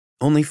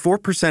Only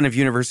 4% of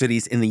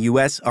universities in the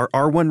U.S. are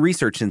R1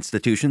 research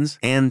institutions,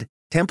 and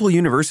Temple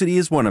University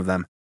is one of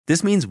them.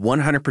 This means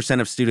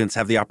 100% of students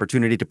have the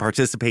opportunity to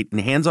participate in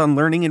hands-on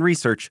learning and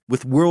research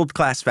with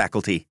world-class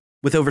faculty.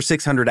 With over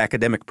 600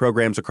 academic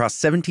programs across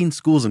 17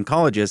 schools and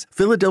colleges,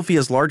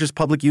 Philadelphia's largest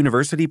public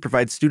university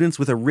provides students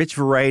with a rich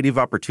variety of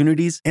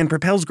opportunities and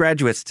propels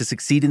graduates to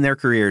succeed in their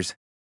careers.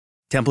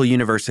 Temple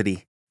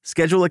University.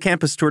 Schedule a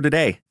campus tour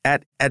today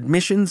at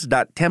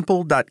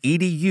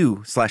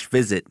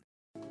admissions.temple.edu/visit.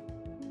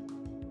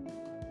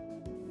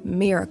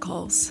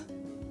 Miracles.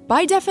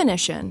 By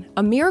definition,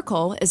 a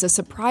miracle is a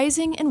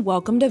surprising and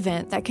welcomed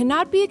event that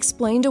cannot be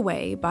explained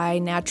away by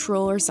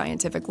natural or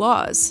scientific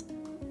laws.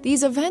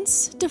 These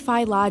events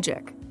defy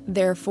logic.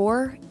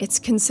 Therefore, it's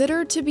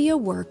considered to be a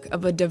work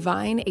of a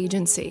divine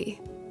agency.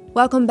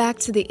 Welcome back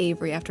to the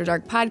Avery After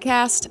Dark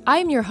podcast.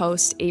 I'm your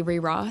host, Avery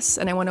Ross,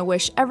 and I want to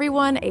wish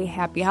everyone a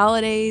happy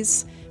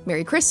holidays,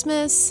 Merry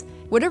Christmas.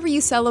 Whatever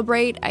you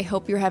celebrate, I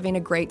hope you're having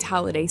a great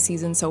holiday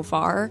season so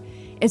far.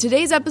 And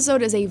today's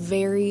episode is a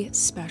very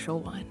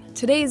special one.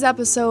 Today's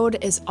episode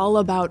is all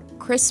about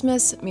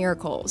Christmas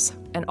miracles,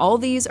 and all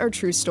these are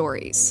true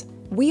stories.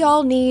 We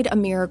all need a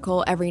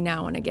miracle every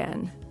now and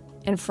again.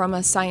 And from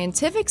a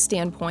scientific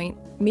standpoint,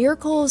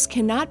 miracles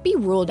cannot be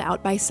ruled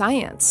out by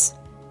science.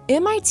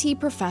 MIT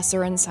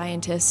professor and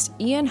scientist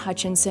Ian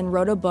Hutchinson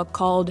wrote a book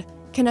called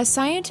Can a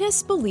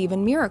Scientist Believe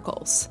in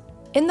Miracles?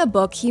 In the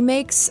book, he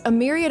makes a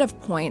myriad of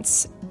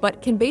points,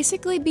 but can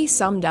basically be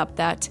summed up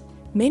that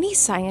many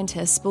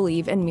scientists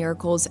believe in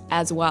miracles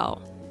as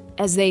well,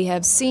 as they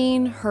have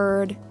seen,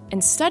 heard,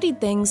 and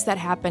studied things that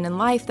happen in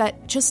life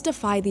that just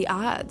defy the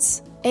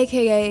odds.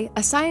 AKA,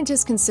 a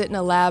scientist can sit in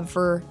a lab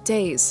for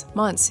days,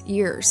 months,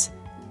 years,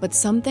 but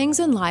some things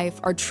in life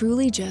are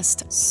truly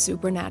just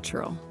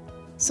supernatural.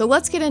 So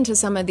let's get into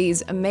some of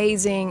these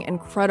amazing,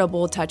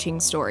 incredible, touching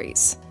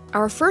stories.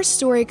 Our first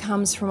story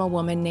comes from a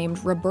woman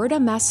named Roberta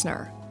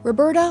Messner.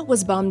 Roberta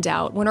was bummed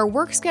out when her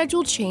work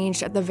schedule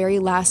changed at the very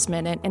last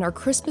minute and her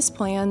Christmas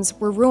plans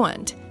were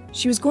ruined.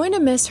 She was going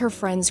to miss her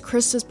friend's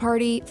Christmas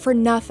party for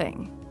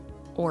nothing,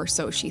 or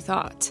so she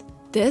thought.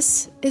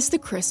 This is the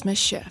Christmas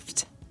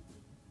shift.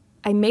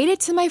 I made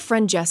it to my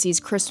friend Jesse's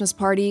Christmas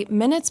party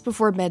minutes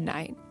before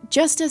midnight,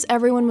 just as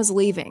everyone was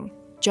leaving.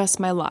 Just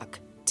my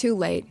luck. Too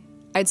late.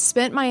 I'd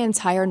spent my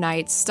entire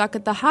night stuck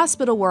at the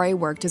hospital where I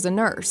worked as a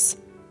nurse.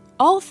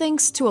 All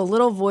thanks to a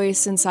little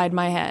voice inside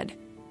my head.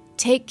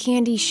 Take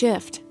Candy's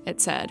shift,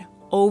 it said,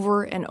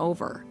 over and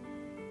over.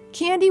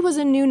 Candy was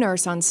a new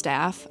nurse on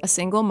staff, a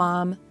single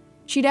mom.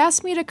 She'd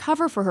asked me to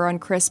cover for her on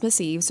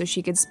Christmas Eve so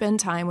she could spend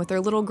time with her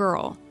little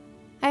girl.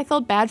 I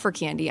felt bad for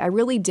Candy, I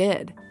really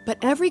did. But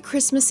every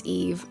Christmas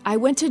Eve, I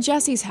went to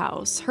Jessie's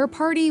house. Her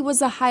party was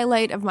the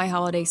highlight of my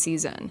holiday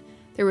season.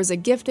 There was a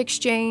gift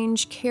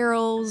exchange,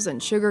 carols,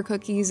 and sugar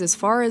cookies as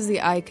far as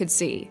the eye could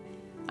see.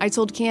 I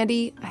told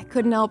Candy I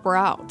couldn't help her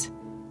out.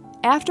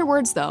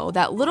 Afterwards, though,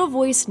 that little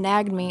voice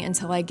nagged me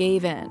until I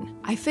gave in.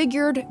 I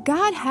figured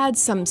God had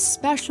some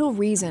special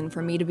reason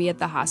for me to be at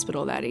the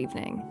hospital that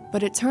evening,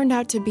 but it turned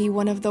out to be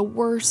one of the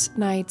worst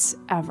nights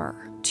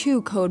ever.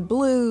 2 code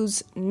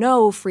blues,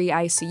 no free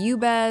ICU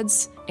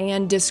beds,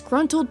 and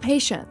disgruntled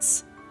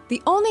patients.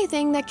 The only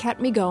thing that kept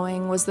me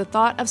going was the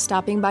thought of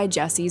stopping by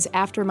Jessie's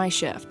after my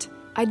shift.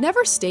 I'd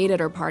never stayed at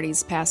her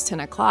parties past 10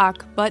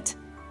 o'clock, but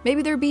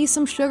maybe there'd be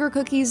some sugar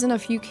cookies and a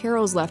few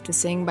carols left to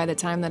sing by the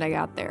time that I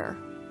got there.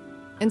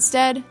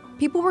 Instead,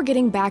 people were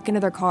getting back into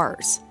their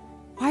cars.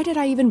 Why did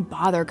I even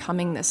bother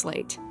coming this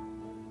late?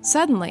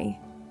 Suddenly,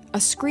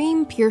 a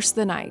scream pierced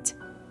the night.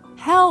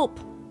 Help!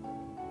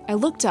 I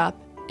looked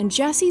up, and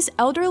Jesse's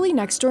elderly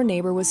next-door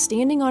neighbor was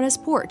standing on his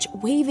porch,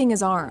 waving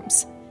his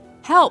arms.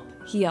 Help!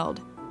 He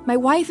yelled. My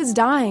wife is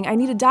dying. I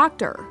need a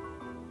doctor.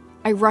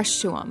 I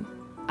rushed to him.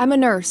 I'm a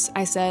nurse,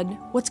 I said.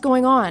 What's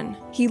going on?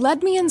 He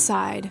led me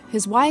inside.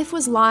 His wife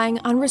was lying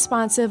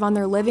unresponsive on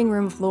their living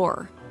room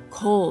floor,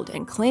 cold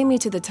and clammy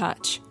to the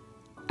touch.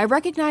 I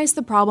recognized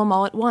the problem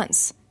all at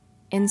once.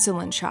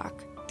 Insulin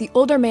shock. The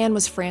older man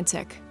was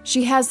frantic.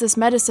 She has this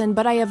medicine,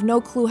 but I have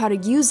no clue how to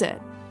use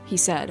it, he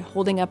said,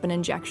 holding up an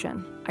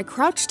injection. I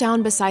crouched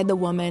down beside the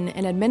woman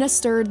and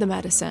administered the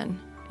medicine,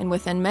 and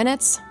within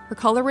minutes, her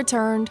color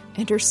returned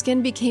and her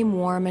skin became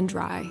warm and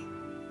dry.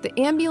 The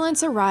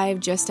ambulance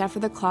arrived just after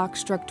the clock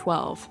struck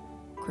 12,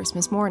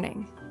 Christmas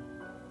morning.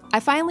 I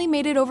finally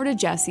made it over to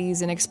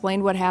Jessie's and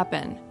explained what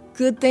happened.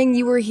 Good thing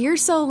you were here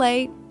so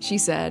late, she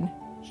said.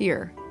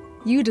 Here,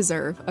 you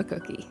deserve a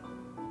cookie.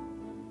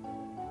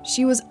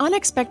 She was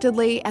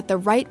unexpectedly at the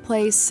right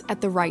place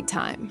at the right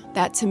time.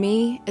 That, to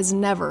me, is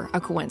never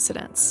a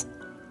coincidence.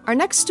 Our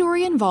next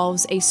story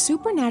involves a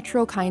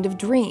supernatural kind of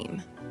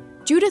dream.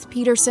 Judith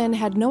Peterson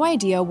had no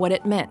idea what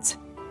it meant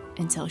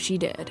until she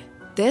did.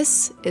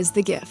 This is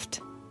The Gift.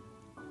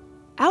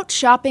 Out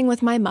shopping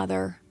with my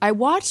mother, I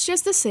watched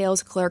as the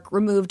sales clerk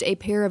removed a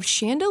pair of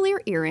chandelier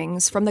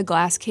earrings from the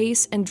glass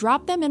case and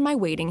dropped them in my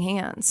waiting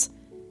hands.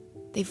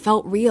 They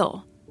felt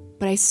real,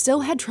 but I still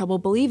had trouble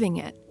believing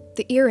it.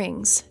 The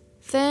earrings,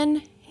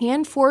 thin,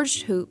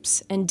 hand-forged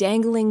hoops and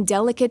dangling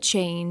delicate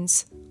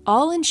chains,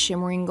 all in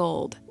shimmering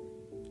gold.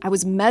 I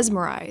was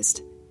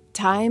mesmerized.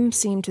 Time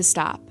seemed to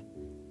stop.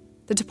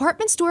 The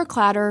department store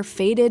clatter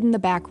faded in the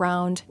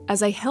background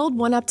as I held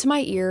one up to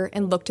my ear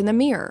and looked in the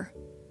mirror.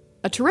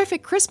 "A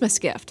terrific Christmas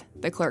gift,"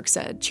 the clerk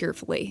said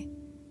cheerfully.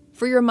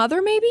 "For your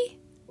mother, maybe?"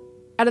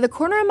 Out of the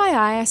corner of my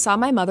eye, I saw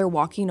my mother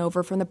walking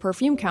over from the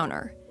perfume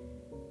counter.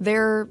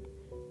 They're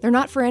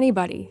not for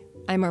anybody,"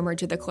 I murmured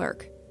to the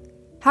clerk.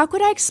 How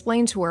could I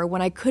explain to her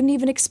when I couldn't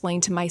even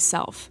explain to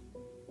myself?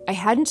 I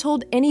hadn't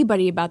told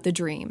anybody about the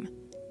dream,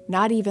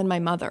 not even my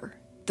mother.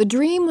 The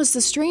dream was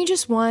the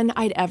strangest one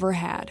I'd ever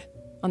had,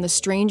 on the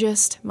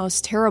strangest,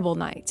 most terrible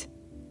night.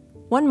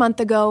 1 month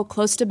ago,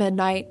 close to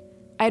midnight,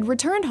 I had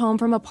returned home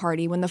from a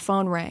party when the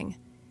phone rang.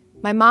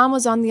 My mom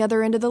was on the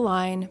other end of the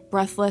line,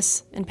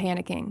 breathless and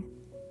panicking.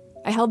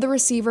 I held the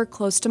receiver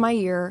close to my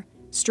ear,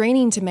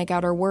 straining to make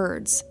out her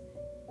words.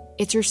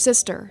 "It's your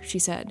sister," she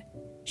said.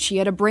 "She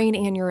had a brain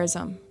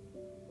aneurysm."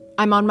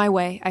 "I'm on my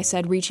way," I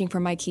said, reaching for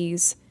my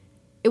keys.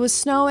 It was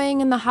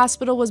snowing and the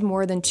hospital was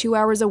more than 2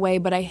 hours away,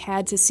 but I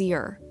had to see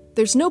her.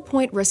 "There's no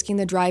point risking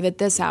the drive at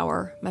this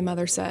hour," my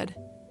mother said.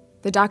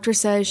 "The doctor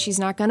says she's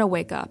not going to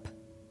wake up.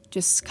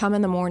 Just come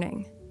in the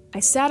morning." I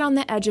sat on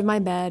the edge of my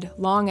bed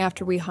long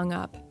after we hung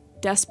up,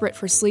 desperate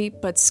for sleep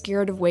but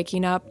scared of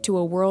waking up to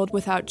a world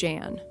without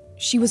Jan.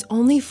 She was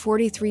only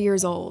 43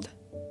 years old.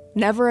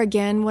 Never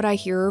again would I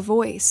hear her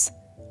voice,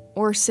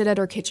 or sit at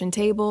her kitchen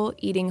table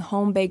eating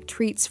home-baked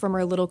treats from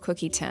her little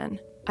cookie tin.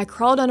 I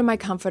crawled under my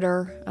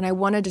comforter, and I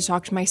wanted to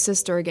talk to my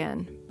sister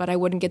again, but I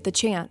wouldn't get the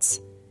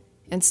chance.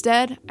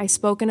 Instead, I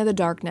spoke into the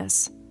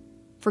darkness.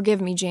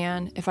 "Forgive me,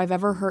 Jan, if I've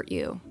ever hurt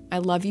you. I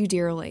love you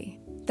dearly."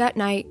 That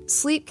night,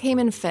 sleep came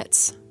in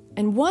fits,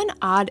 and one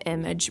odd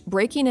image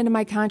breaking into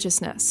my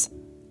consciousness.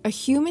 A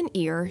human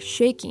ear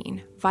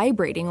shaking,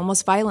 vibrating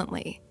almost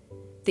violently.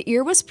 The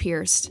ear was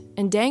pierced,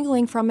 and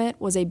dangling from it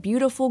was a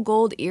beautiful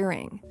gold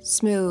earring,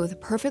 smooth,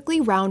 perfectly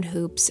round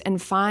hoops,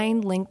 and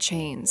fine linked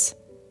chains.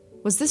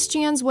 Was this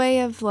Jan's way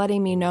of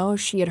letting me know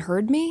she had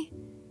heard me?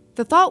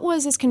 The thought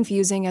was as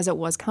confusing as it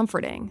was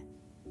comforting.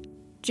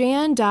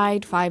 Jan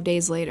died 5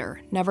 days later,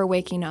 never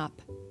waking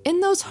up. In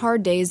those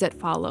hard days that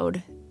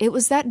followed, it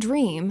was that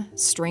dream,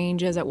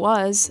 strange as it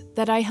was,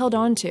 that I held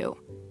on to.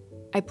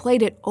 I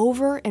played it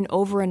over and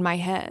over in my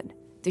head,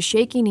 the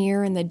shaking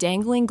ear and the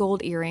dangling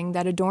gold earring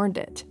that adorned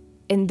it.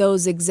 And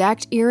those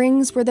exact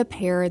earrings were the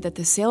pair that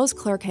the sales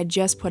clerk had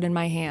just put in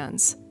my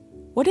hands.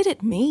 What did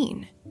it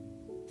mean?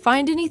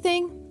 "Find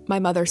anything?" my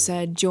mother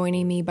said,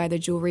 joining me by the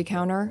jewelry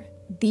counter.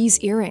 "These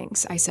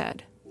earrings," I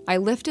said. I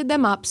lifted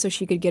them up so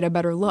she could get a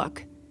better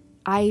look.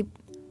 I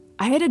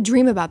had a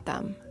dream about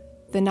them.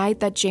 The night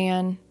that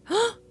Jan...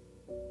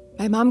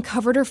 My mom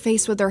covered her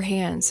face with her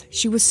hands.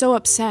 She was so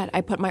upset,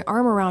 I put my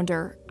arm around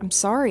her. "I'm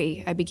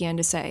sorry," I began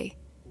to say.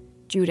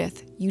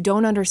 "Judith, you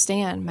don't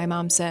understand," my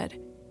mom said.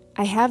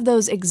 "I have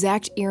those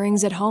exact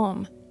earrings at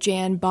home.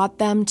 Jan bought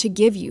them to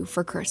give you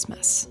for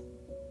Christmas."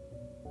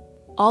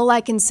 All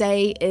I can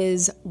say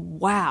is,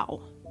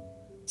 wow.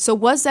 So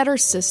was that her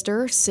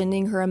sister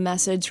sending her a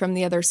message from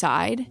the other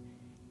side?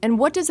 And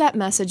what does that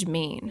message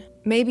mean?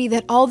 Maybe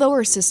that although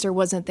her sister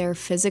wasn't there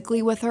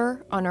physically with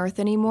her on Earth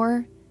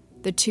anymore,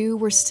 the two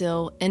were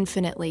still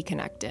infinitely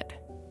connected.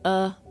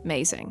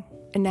 Amazing.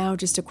 And now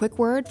just a quick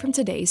word from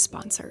today's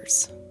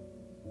sponsors.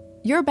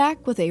 You're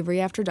back with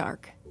Avery After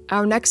Dark.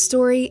 Our next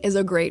story is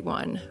a great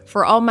one.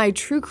 For all my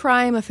true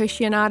crime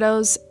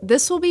aficionados,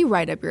 this will be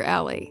right up your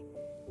alley.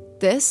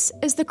 This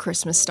is The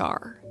Christmas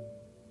Star.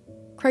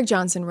 Craig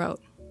Johnson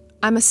wrote,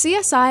 "I'm a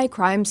CSI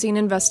crime scene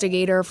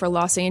investigator for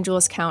Los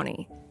Angeles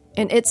County,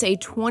 and it's a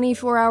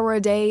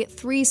 24-hour-a-day,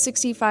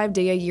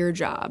 365-day-a-year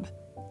job,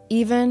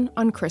 even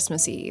on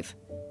Christmas Eve.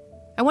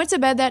 I went to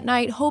bed that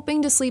night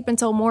hoping to sleep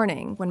until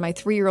morning when my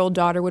 3-year-old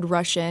daughter would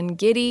rush in,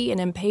 giddy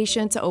and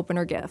impatient to open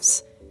her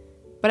gifts.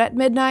 But at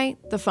midnight,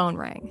 the phone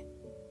rang.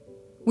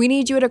 'We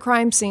need you at a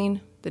crime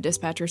scene,' the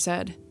dispatcher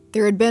said.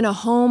 There had been a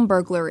home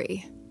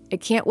burglary. 'It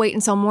can't wait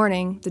until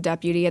morning,' the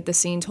deputy at the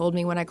scene told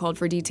me when I called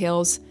for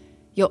details.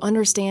 'You'll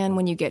understand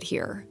when you get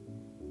here.'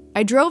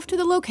 I drove to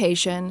the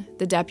location.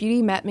 The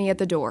deputy met me at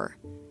the door.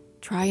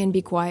 'Try and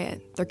be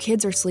quiet. Their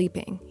kids are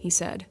sleeping,' he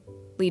said,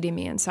 leading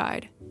me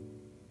inside.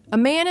 A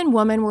man and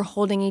woman were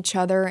holding each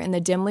other in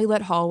the dimly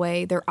lit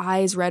hallway, their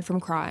eyes red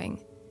from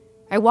crying.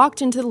 I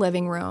walked into the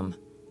living room.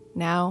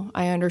 Now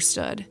I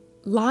understood.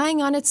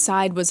 Lying on its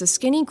side was a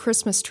skinny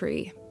Christmas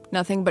tree,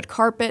 nothing but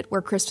carpet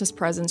where Christmas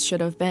presents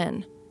should have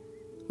been.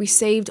 'We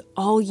saved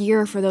all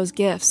year for those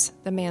gifts,'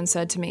 the man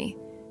said to me.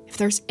 'If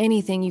there's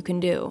anything you can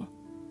do.'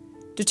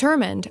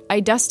 Determined, I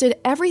dusted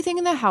everything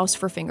in the house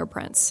for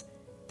fingerprints.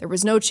 There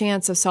was no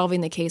chance of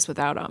solving the case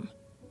without them.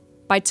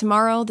 By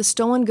tomorrow, the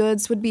stolen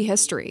goods would be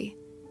history.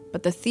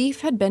 But the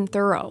thief had been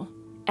thorough.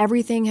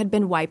 Everything had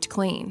been wiped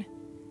clean.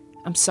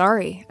 'I'm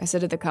sorry,' I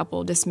said to the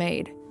couple,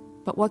 dismayed.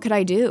 But what could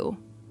I do?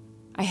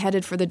 I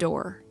headed for the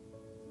door.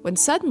 When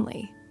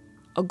suddenly,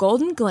 a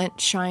golden glint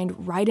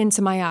shined right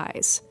into my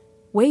eyes,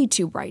 way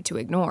too bright to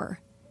ignore.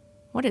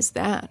 What is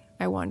that?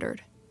 I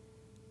wondered.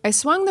 I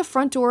swung the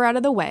front door out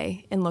of the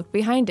way and looked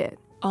behind it.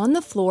 On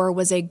the floor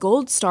was a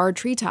gold star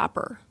tree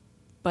topper.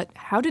 But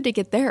how did it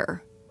get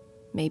there?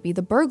 Maybe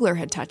the burglar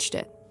had touched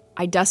it.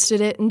 I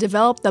dusted it and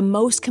developed the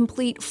most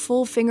complete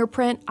full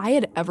fingerprint I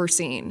had ever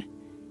seen.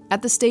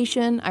 At the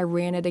station, I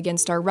ran it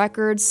against our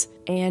records,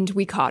 and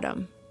we caught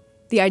him.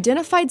 The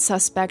identified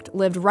suspect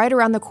lived right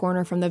around the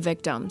corner from the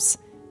victims.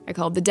 I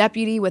called the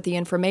deputy with the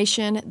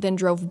information, then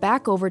drove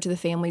back over to the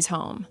family's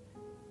home.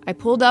 I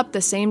pulled up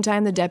the same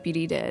time the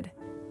deputy did.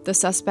 The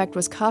suspect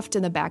was cuffed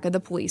in the back of the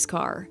police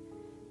car.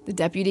 The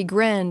deputy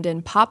grinned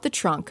and popped the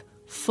trunk,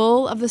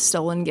 full of the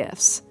stolen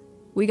gifts.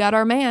 "We got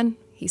our man,"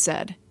 he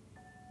said.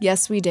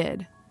 Yes, we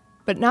did,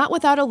 but not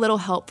without a little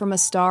help from a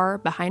star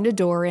behind a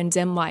door in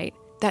dim light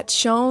that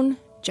shone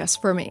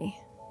just for me.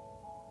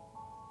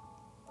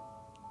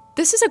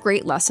 This is a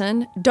great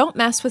lesson. Don't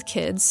mess with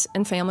kids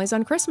and families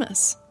on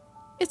Christmas.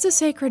 It's a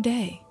sacred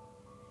day.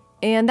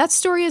 And that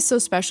story is so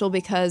special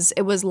because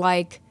it was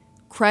like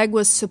Craig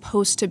was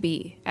supposed to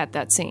be at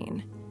that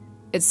scene.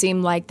 It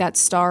seemed like that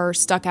star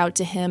stuck out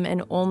to him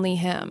and only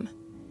him.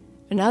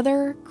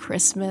 Another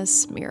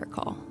Christmas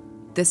miracle.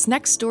 This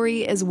next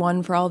story is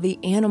one for all the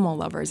animal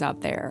lovers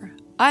out there.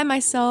 I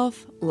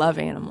myself love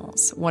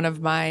animals. One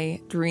of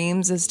my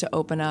dreams is to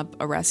open up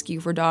a rescue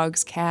for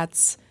dogs,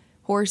 cats,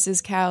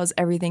 horses, cows,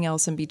 everything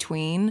else in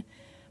between.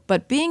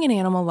 But being an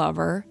animal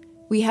lover,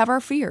 we have our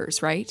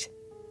fears, right?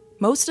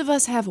 Most of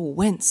us have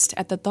winced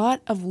at the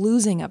thought of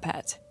losing a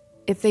pet.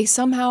 If they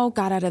somehow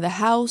got out of the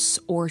house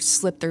or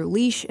slipped their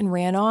leash and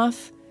ran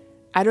off,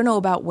 I don't know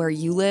about where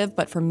you live,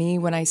 but for me,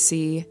 when I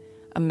see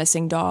a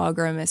missing dog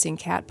or a missing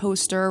cat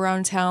poster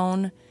around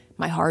town,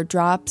 my heart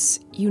drops.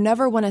 You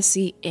never want to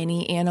see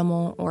any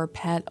animal or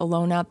pet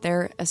alone out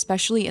there,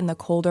 especially in the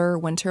colder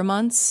winter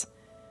months.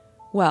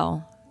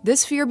 Well,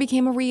 this fear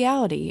became a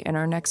reality in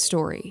our next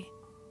story.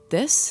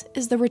 This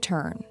is The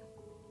Return.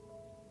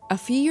 A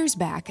few years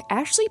back,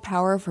 Ashley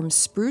Power from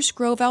Spruce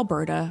Grove,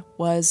 Alberta,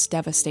 was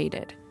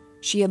devastated.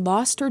 She had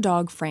lost her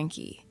dog,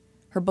 Frankie.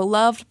 Her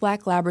beloved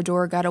black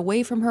Labrador got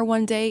away from her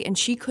one day and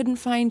she couldn't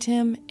find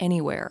him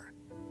anywhere.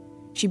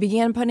 She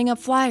began putting up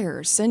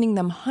flyers, sending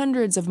them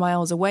hundreds of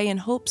miles away in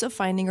hopes of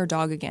finding her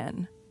dog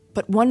again.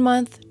 But 1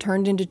 month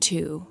turned into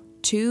 2,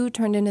 2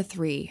 turned into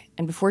 3,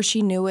 and before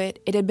she knew it,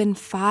 it had been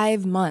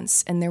 5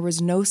 months and there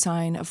was no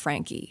sign of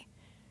Frankie.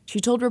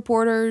 She told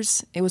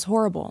reporters, "It was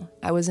horrible.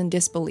 I was in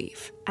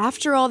disbelief."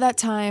 After all that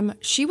time,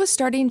 she was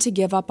starting to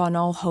give up on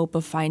all hope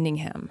of finding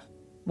him,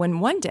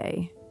 when one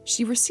day,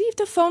 she received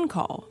a phone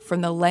call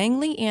from the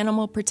Langley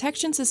Animal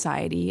Protection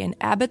Society in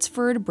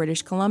Abbotsford,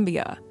 British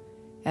Columbia.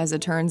 As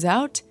it turns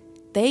out,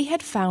 they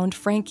had found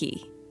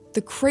Frankie.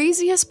 The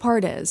craziest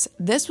part is,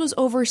 this was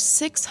over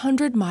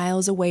 600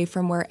 miles away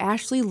from where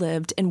Ashley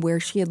lived and where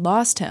she had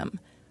lost him.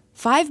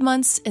 5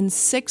 months and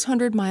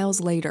 600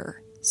 miles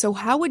later. So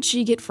how would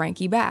she get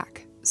Frankie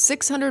back?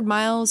 600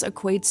 miles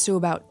equates to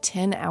about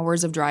 10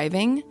 hours of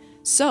driving.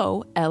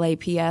 So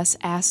LAPS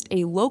asked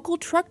a local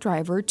truck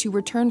driver to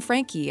return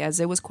Frankie as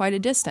it was quite a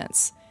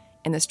distance.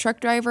 And this truck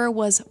driver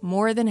was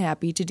more than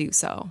happy to do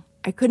so.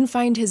 I couldn't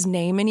find his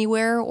name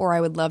anywhere, or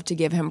I would love to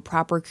give him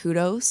proper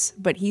kudos,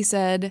 but he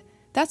said,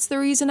 "That's the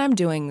reason I'm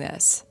doing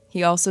this."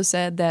 He also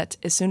said that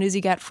as soon as he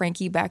got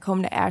Frankie back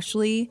home to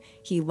Ashley,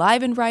 he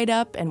livened right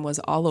up and was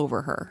all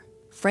over her.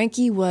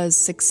 Frankie was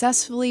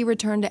successfully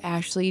returned to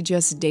Ashley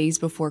just days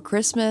before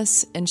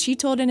Christmas, and she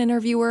told an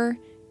interviewer,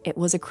 "It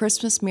was a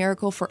Christmas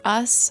miracle for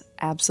us,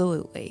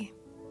 absolutely."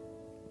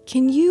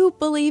 Can you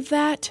believe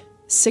that?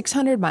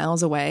 600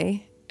 miles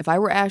away. If I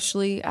were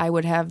Ashley, I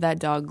would have that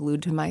dog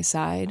glued to my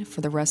side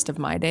for the rest of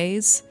my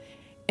days.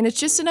 And it's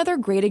just another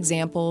great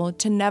example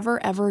to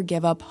never ever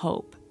give up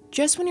hope.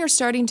 Just when you're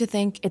starting to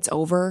think it's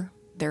over,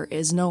 there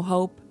is no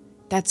hope,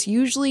 that's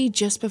usually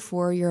just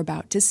before you're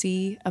about to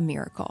see a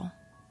miracle.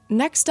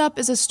 Next up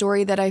is a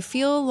story that I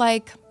feel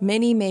like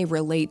many may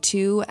relate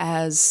to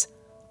as,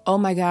 oh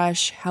my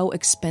gosh, how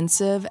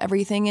expensive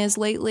everything is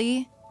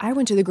lately. I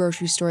went to the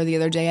grocery store the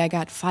other day, I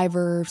got 5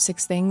 or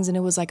 6 things and it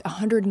was like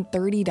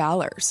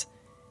 $130.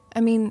 I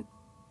mean,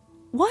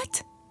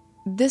 what?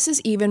 This is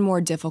even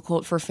more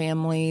difficult for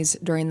families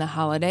during the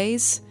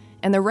holidays,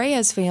 and the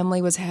Reyes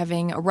family was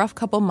having a rough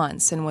couple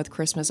months, and with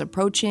Christmas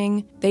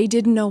approaching, they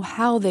didn't know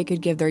how they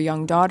could give their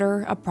young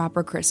daughter a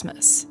proper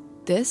Christmas.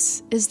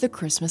 This is the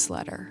Christmas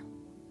letter.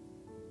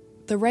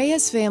 The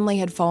Reyes family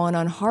had fallen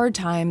on hard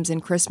times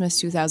in Christmas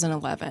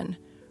 2011.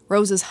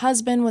 Rosa's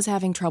husband was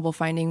having trouble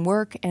finding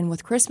work, and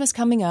with Christmas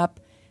coming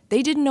up,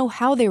 they didn't know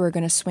how they were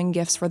going to swing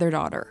gifts for their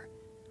daughter.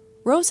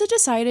 Rosa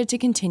decided to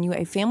continue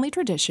a family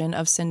tradition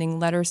of sending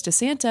letters to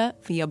Santa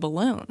via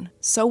balloon.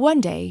 So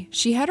one day,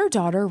 she had her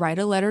daughter write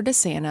a letter to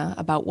Santa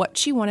about what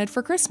she wanted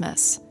for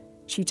Christmas.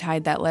 She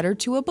tied that letter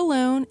to a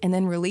balloon and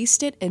then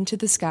released it into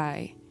the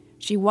sky.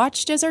 She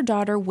watched as her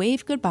daughter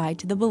waved goodbye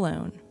to the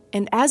balloon.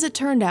 And as it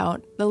turned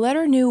out, the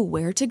letter knew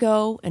where to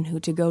go and who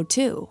to go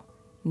to: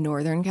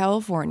 Northern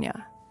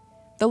California.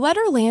 The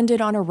letter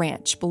landed on a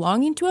ranch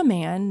belonging to a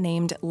man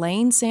named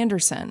Lane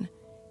Sanderson.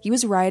 He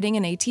was riding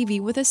an ATV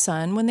with his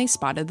son when they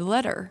spotted the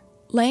letter.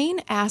 Lane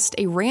asked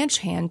a ranch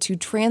hand to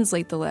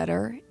translate the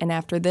letter, and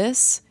after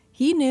this,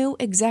 he knew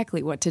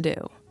exactly what to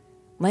do.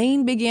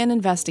 Lane began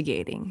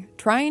investigating,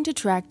 trying to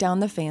track down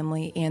the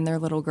family and their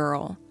little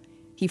girl.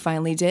 He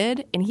finally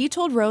did, and he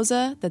told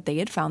Rosa that they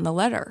had found the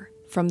letter.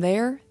 From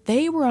there,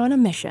 they were on a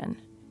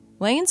mission.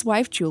 Lane's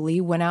wife,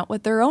 Julie, went out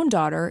with their own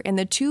daughter, and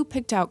the two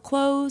picked out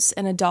clothes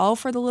and a doll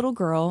for the little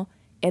girl,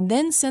 and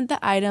then sent the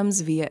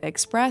items via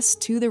express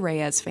to the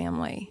Reyes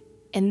family.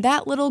 And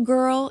that little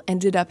girl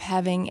ended up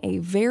having a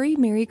very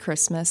Merry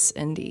Christmas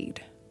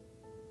indeed.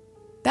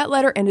 That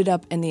letter ended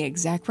up in the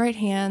exact right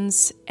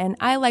hands, and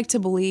I like to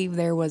believe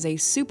there was a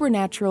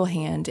supernatural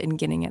hand in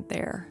getting it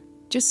there.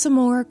 Just some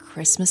more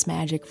Christmas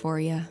magic for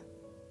you.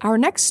 Our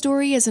next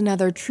story is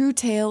another true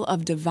tale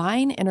of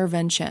divine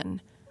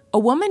intervention. A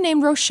woman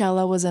named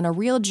Rochella was in a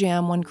real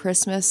jam one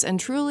Christmas and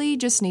truly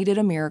just needed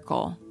a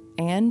miracle.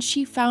 And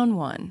she found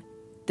one.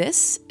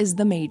 This is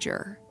the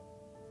Major.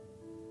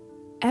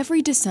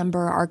 Every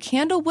December, our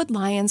Candlewood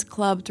Lions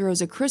Club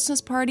throws a Christmas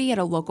party at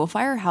a local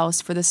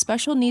firehouse for the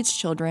special needs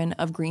children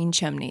of Green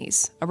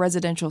Chimneys, a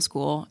residential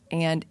school,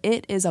 and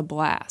it is a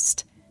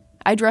blast.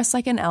 I dress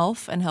like an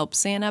elf and help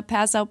Santa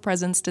pass out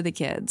presents to the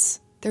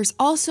kids. There's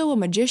also a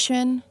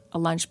magician, a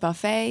lunch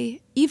buffet,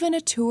 even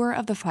a tour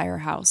of the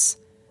firehouse.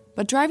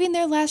 But driving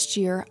there last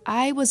year,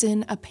 I was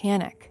in a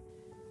panic.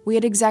 We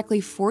had exactly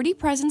 40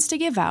 presents to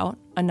give out,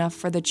 enough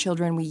for the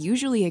children we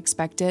usually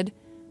expected,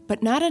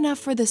 but not enough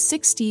for the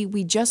 60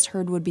 we just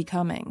heard would be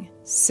coming.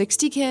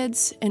 60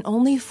 kids and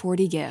only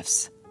 40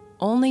 gifts.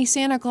 Only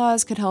Santa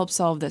Claus could help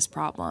solve this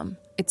problem.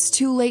 It's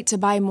too late to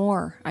buy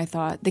more, I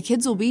thought. The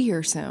kids will be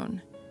here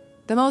soon.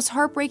 The most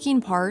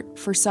heartbreaking part,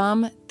 for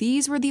some,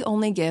 these were the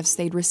only gifts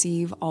they'd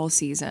receive all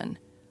season.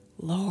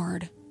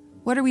 Lord,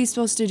 what are we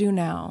supposed to do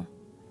now?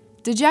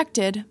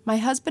 Dejected, my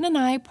husband and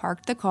I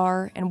parked the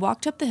car and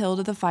walked up the hill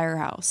to the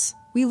firehouse.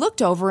 We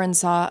looked over and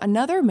saw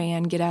another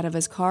man get out of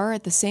his car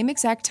at the same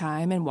exact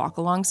time and walk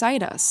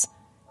alongside us.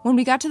 When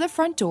we got to the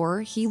front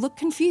door, he looked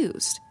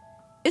confused.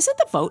 "Isn't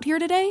the vote here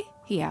today?"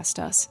 he asked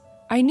us.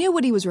 I knew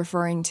what he was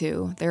referring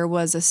to. There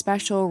was a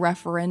special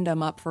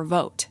referendum up for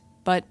vote,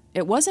 but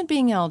it wasn't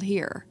being held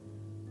here.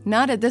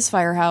 "Not at this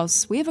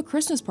firehouse. We have a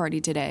Christmas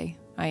party today,"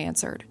 I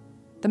answered.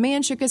 The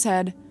man shook his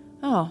head.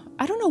 "Oh,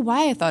 I don't know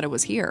why I thought it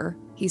was here,"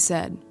 he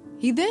said.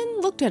 He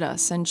then looked at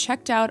us and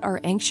checked out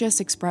our anxious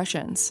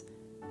expressions.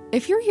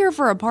 "If you're here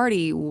for a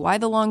party, why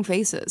the long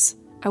faces?"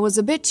 I was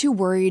a bit too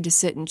worried to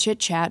sit and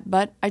chit-chat,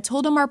 but I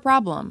told him our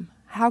problem.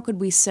 How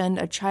could we send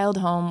a child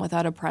home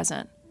without a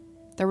present?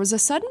 There was a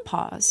sudden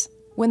pause.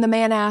 When the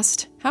man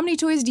asked, "How many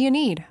toys do you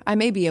need? I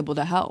may be able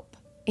to help."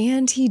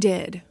 And he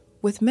did.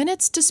 With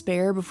minutes to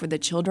spare before the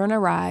children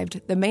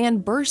arrived, the man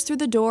burst through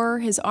the door,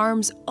 his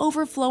arms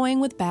overflowing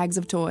with bags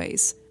of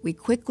toys. We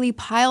quickly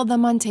piled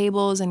them on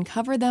tables and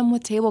covered them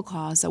with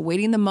tablecloths,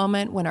 awaiting the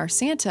moment when our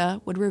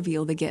Santa would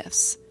reveal the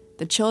gifts.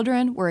 The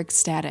children were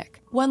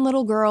ecstatic. One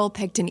little girl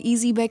picked an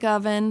Easy Bake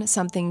Oven,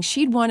 something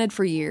she'd wanted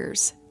for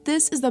years.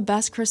 "This is the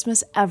best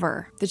Christmas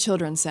ever," the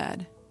children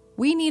said.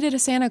 We needed a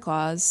Santa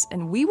Claus,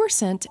 and we were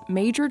sent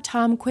Major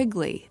Tom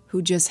Quigley,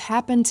 who just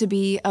happened to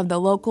be of the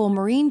local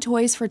Marine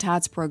Toys for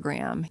Tots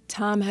program.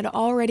 Tom had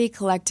already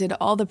collected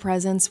all the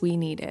presents we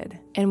needed.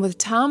 And with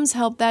Tom's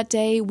help that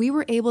day, we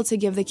were able to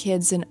give the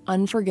kids an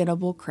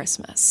unforgettable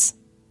Christmas.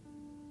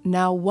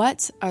 Now,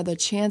 what are the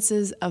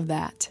chances of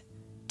that?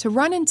 To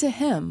run into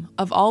him,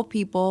 of all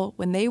people,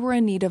 when they were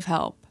in need of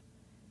help.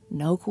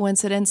 No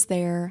coincidence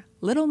there,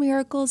 little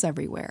miracles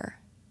everywhere.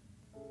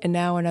 And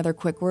now another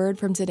quick word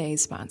from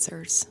today's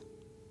sponsors.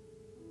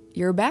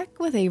 You're back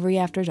with Avery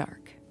After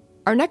Dark.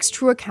 Our next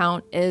true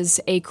account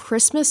is a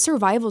Christmas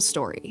survival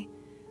story.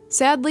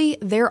 Sadly,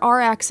 there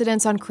are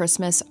accidents on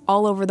Christmas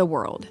all over the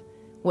world,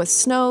 with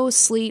snow,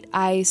 sleet,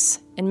 ice,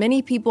 and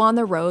many people on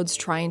the roads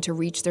trying to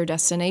reach their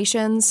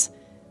destinations.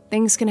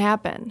 Things can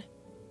happen.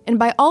 And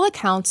by all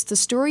accounts, the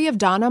story of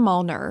Donna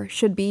Molnar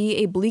should be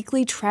a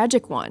bleakly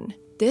tragic one.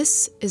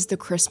 This is the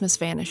Christmas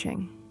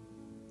vanishing.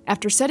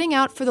 After setting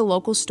out for the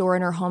local store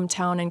in her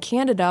hometown in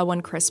Canada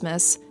one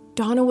Christmas,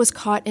 Donna was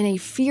caught in a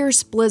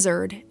fierce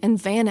blizzard and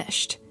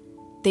vanished.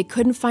 They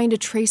couldn't find a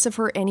trace of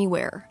her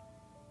anywhere.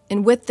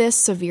 And with this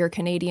severe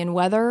Canadian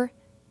weather,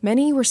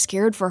 many were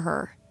scared for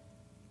her.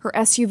 Her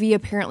SUV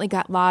apparently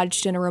got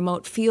lodged in a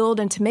remote field,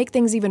 and to make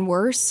things even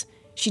worse,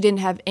 she didn't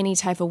have any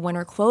type of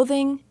winter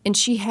clothing, and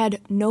she had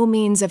no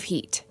means of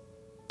heat.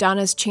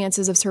 Donna's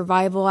chances of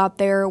survival out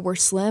there were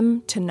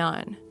slim to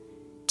none.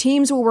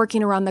 Teams were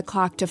working around the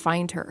clock to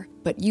find her,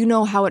 but you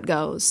know how it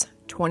goes.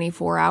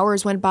 24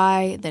 hours went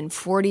by, then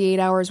 48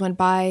 hours went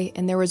by,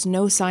 and there was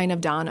no sign of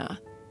Donna.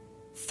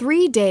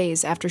 3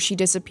 days after she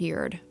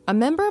disappeared, a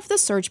member of the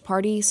search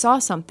party saw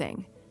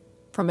something.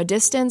 From a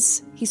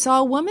distance, he saw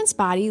a woman's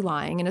body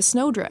lying in a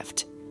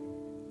snowdrift.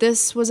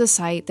 This was a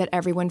sight that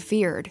everyone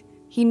feared.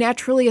 He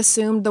naturally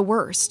assumed the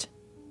worst.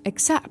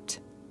 Except,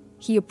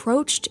 he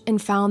approached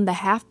and found the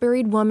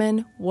half-buried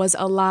woman was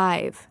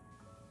alive.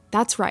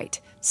 That's right.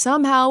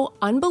 Somehow,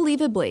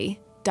 unbelievably,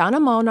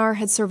 Donna Molnar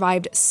had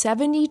survived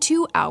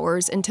 72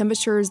 hours in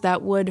temperatures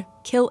that would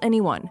kill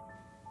anyone.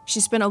 She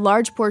spent a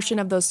large portion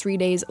of those 3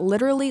 days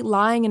literally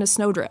lying in a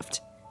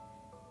snowdrift.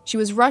 She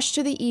was rushed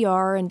to the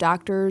ER and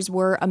doctors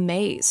were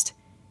amazed.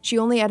 She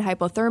only had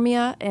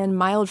hypothermia and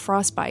mild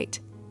frostbite.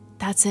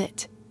 That's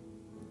it.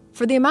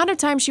 For the amount of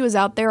time she was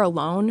out there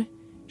alone,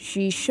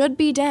 she should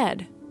be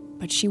dead,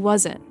 but she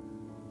wasn't.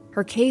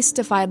 Her case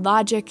defied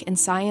logic and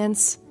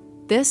science.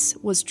 This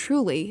was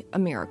truly a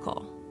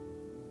miracle.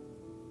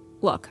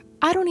 Look,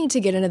 I don't need to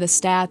get into the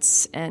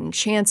stats and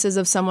chances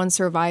of someone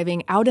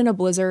surviving out in a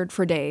blizzard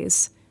for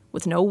days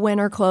with no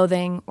winter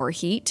clothing or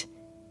heat.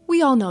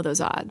 We all know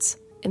those odds.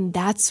 And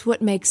that's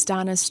what makes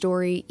Donna's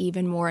story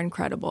even more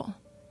incredible.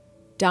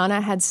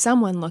 Donna had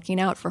someone looking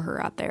out for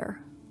her out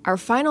there. Our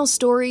final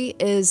story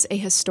is a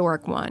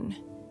historic one,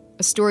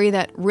 a story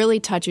that really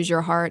touches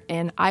your heart,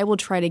 and I will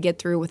try to get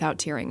through without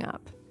tearing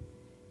up.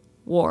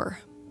 War.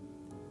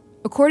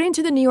 According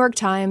to the New York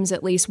Times,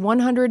 at least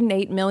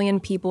 108 million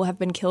people have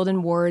been killed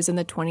in wars in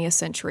the 20th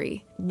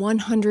century.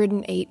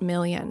 108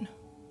 million.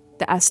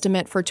 The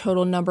estimate for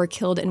total number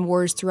killed in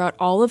wars throughout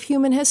all of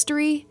human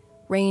history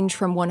range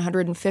from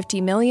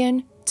 150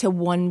 million to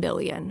 1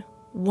 billion.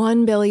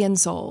 1 billion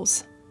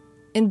souls.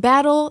 In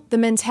battle, the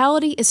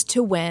mentality is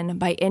to win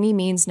by any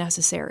means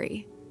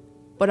necessary.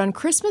 But on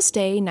Christmas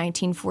Day,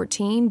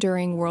 1914,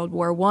 during World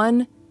War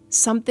I,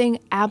 something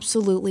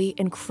absolutely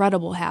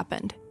incredible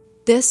happened.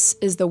 This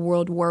is the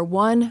World War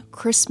I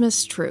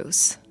Christmas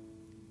truce.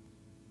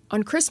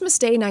 On Christmas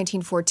Day,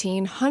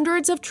 1914,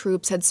 hundreds of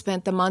troops had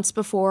spent the months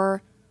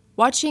before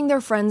watching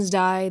their friends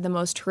die the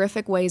most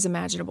horrific ways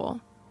imaginable.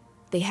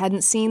 They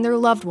hadn't seen their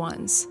loved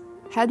ones,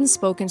 hadn't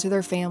spoken to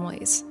their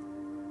families.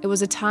 It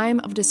was a time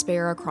of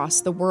despair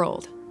across the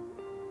world.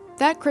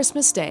 That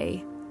Christmas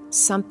Day,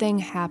 something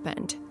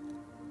happened.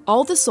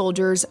 All the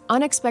soldiers,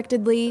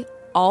 unexpectedly,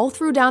 all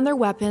threw down their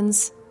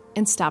weapons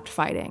and stopped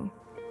fighting.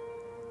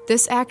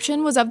 This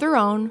action was of their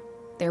own.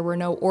 There were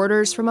no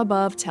orders from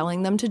above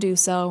telling them to do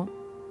so.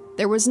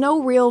 There was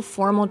no real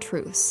formal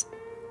truce,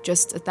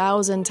 just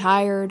 1,000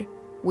 tired,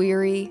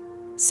 weary,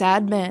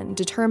 sad men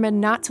determined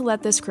not to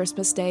let this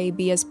Christmas Day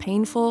be as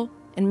painful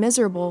and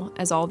miserable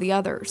as all the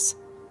others.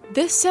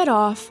 This set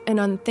off an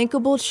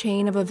unthinkable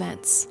chain of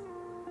events.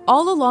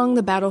 All along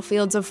the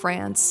battlefields of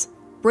France,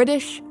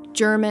 British,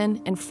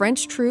 German, and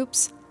French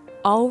troops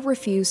all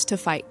refused to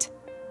fight.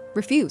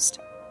 Refused.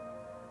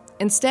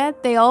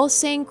 Instead, they all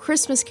sang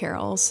Christmas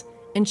carols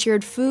and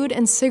shared food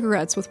and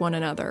cigarettes with one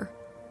another.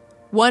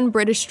 One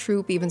British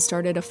troop even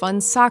started a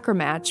fun soccer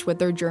match with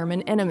their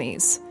German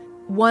enemies,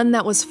 one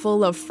that was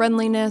full of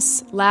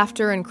friendliness,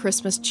 laughter, and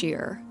Christmas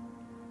cheer.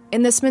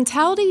 And this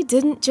mentality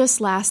didn't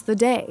just last the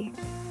day.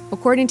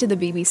 According to the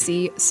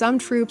BBC, some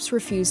troops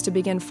refused to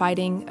begin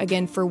fighting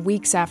again for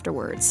weeks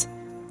afterwards.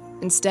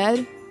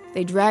 Instead,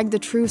 they dragged the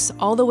truce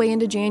all the way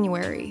into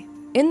January.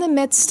 In the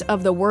midst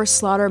of the worst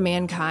slaughter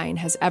mankind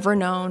has ever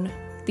known,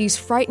 these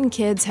frightened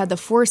kids had the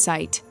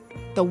foresight,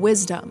 the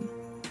wisdom,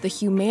 the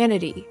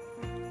humanity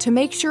to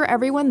make sure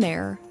everyone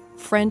there,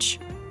 French,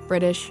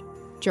 British,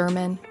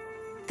 German,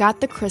 got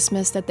the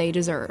Christmas that they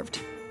deserved.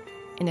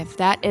 And if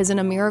that isn't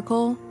a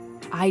miracle,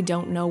 I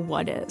don't know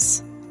what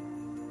is.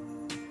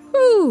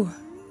 Whew!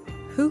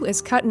 Who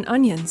is cutting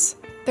onions?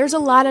 There's a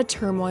lot of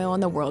turmoil in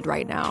the world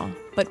right now,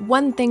 but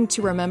one thing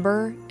to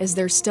remember is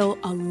there's still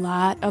a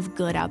lot of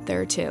good out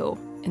there too.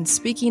 And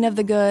speaking of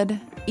the good,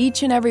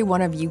 each and every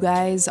one of you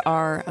guys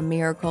are a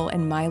miracle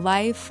in my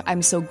life.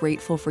 I'm so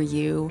grateful for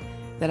you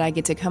that I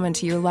get to come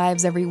into your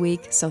lives every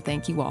week, so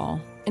thank you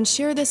all. And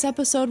share this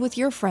episode with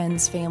your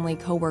friends, family,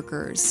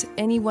 coworkers,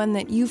 anyone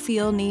that you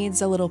feel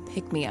needs a little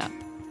pick-me-up.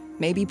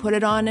 Maybe put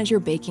it on as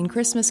you're baking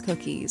Christmas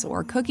cookies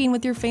or cooking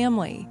with your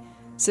family.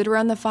 Sit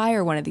around the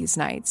fire one of these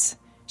nights.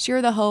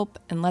 Share the hope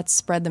and let's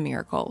spread the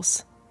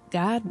miracles.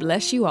 God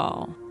bless you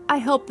all. I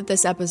hope that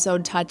this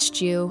episode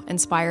touched you,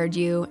 inspired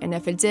you, and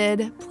if it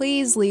did,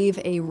 please leave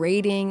a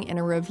rating and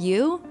a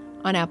review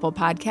on Apple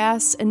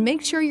Podcasts, and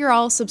make sure you're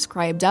all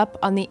subscribed up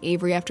on the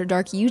Avery After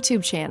Dark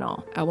YouTube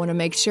channel. I want to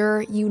make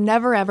sure you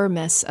never ever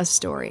miss a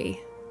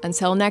story.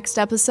 Until next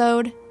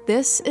episode,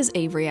 this is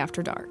Avery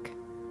After Dark.